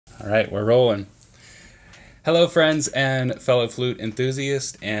All right, we're rolling. Hello, friends and fellow flute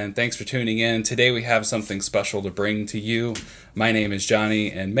enthusiasts, and thanks for tuning in. Today we have something special to bring to you. My name is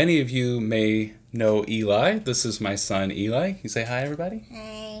Johnny, and many of you may know Eli. This is my son, Eli. You say hi, everybody?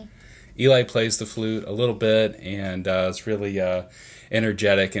 Hi. Eli plays the flute a little bit and is really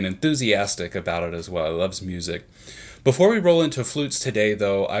energetic and enthusiastic about it as well. He loves music. Before we roll into flutes today,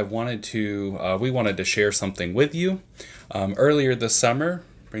 though, we wanted to share something with you. Earlier this summer,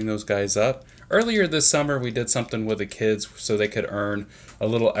 bring those guys up. Earlier this summer, we did something with the kids so they could earn a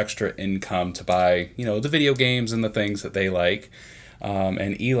little extra income to buy, the video games and the things that they like.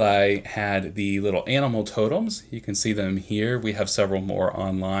 And Eli had the little animal totems. You can see them here. We have several more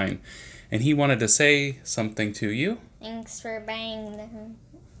online. And he wanted to say something to you. Thanks for buying them.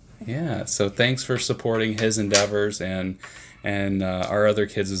 Yeah, so thanks for supporting his endeavors and our other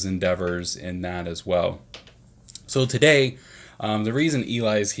kids' endeavors in that as well. So today, the reason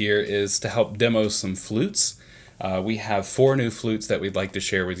Eli is here is to help demo some flutes. We have 4 new flutes that we'd like to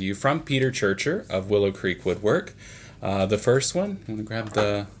share with you from Peter Churcher of Willow Creek Woodwork. The first one, I'm going to grab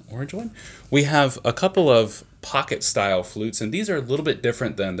the orange one. We have a couple of pocket style flutes, and these are a little bit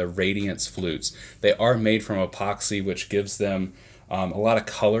different than the Radiance flutes. They are made from epoxy, which gives them a lot of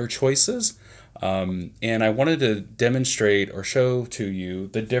color choices. And I wanted to demonstrate or show to you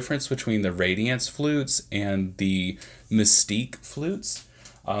the difference between the Radiance flutes and the Mystique flutes.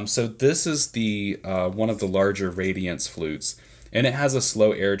 So this is the one of the larger Radiance flutes, and it has a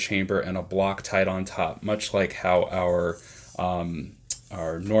slow air chamber and a block tied on top, much like how our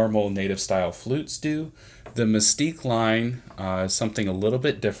normal native style flutes do. The Mystique line is something a little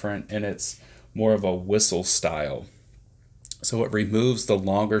bit different, and it's more of a whistle style. So it removes the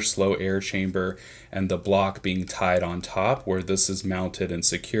longer slow air chamber and the block being tied on top. Where this is mounted and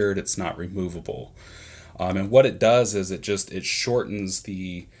secured, it's not removable. And what it does is it shortens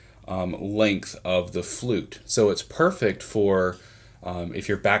the length of the flute. So it's perfect for if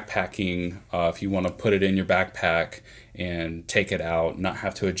you're backpacking, if you want to put it in your backpack and take it out, not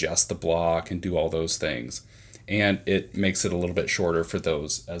have to adjust the block and do all those things. And it makes it a little bit shorter for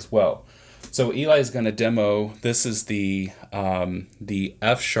those as well. So Eli is going to demo. This is the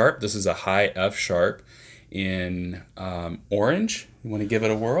F sharp. This is a high F sharp in orange. You want to give it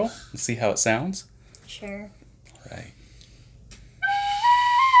a whirl and see how it sounds? Sure. All right.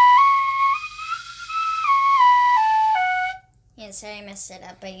 Yeah, sorry I messed it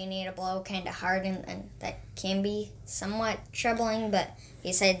up, but you need to blow kind of hard, and that can be somewhat troubling, but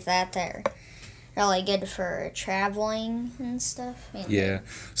besides that, they're really good for traveling and stuff. Yeah.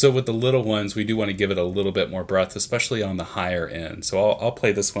 So with the little ones, we do want to give it a little bit more breath, especially on the higher end. So I'll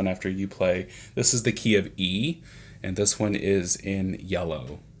play this one after you play. This is the key of E, and this one is in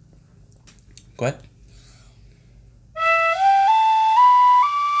yellow. Go ahead.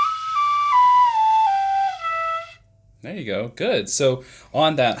 There you go. Good. So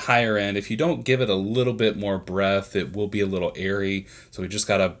on that higher end, if you don't give it a little bit more breath, it will be a little airy. So we just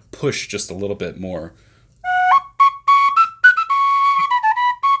got to push just a little bit more.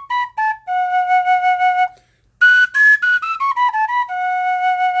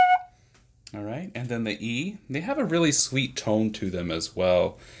 All right. And then the E, they have a really sweet tone to them as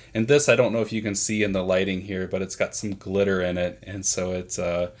well. And this, I don't know if you can see in the lighting here, but it's got some glitter in it. And so it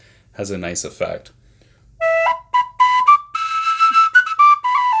has a nice effect.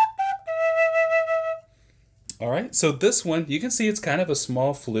 All right, so this one, you can see it's kind of a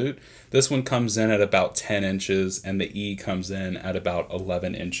small flute. This one comes in at about 10 inches, and the E comes in at about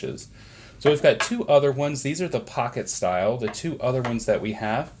 11 inches. So we've got 2 other ones. These are the pocket style. The 2 other ones that we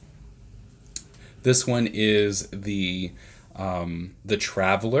have, this one is the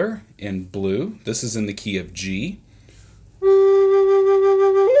Traveler in blue. This is in the key of G.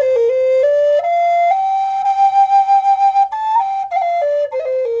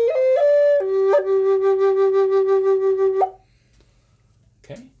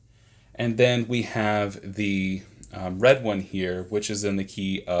 And then we have the red one here, which is in the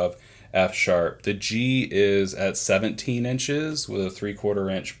key of F sharp. The G is at 17 inches with a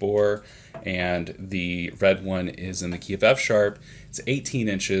 3/4 inch bore, and the red one is in the key of F sharp. It's 18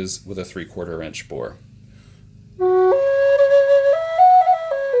 inches with a 3/4 inch bore.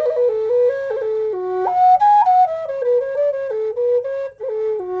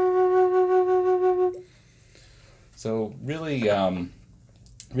 So really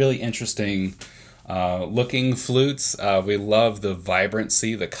interesting looking flutes. We love the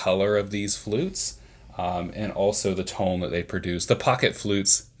vibrancy, the color of these flutes, and also the tone that they produce. The pocket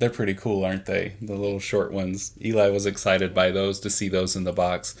flutes, they're pretty cool, aren't they? The little short ones. Eli was excited by those, to see those in the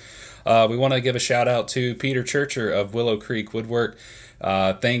box. We want to give a shout out to Peter Churcher of Willow Creek Woodwork.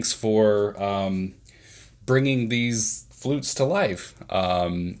 Thanks for bringing these flutes to life,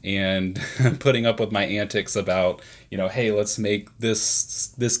 and putting up with my antics about, hey, let's make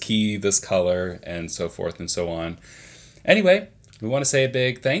this key this color, and so forth and so on. Anyway, we want to say a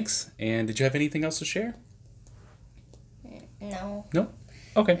big thanks. And did you have anything else to share? No. No?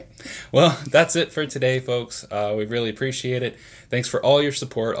 Okay. Well, that's it for today, folks. We really appreciate it. Thanks for all your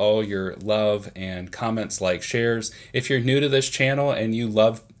support, all your love and comments, like, shares. If you're new to this channel and you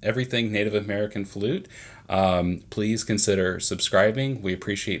love everything Native American flute, please consider subscribing. We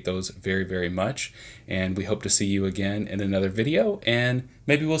appreciate those very, very much. And we hope to see you again in another video. And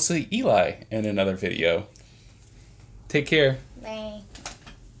maybe we'll see Eli in another video. Take care. Bye.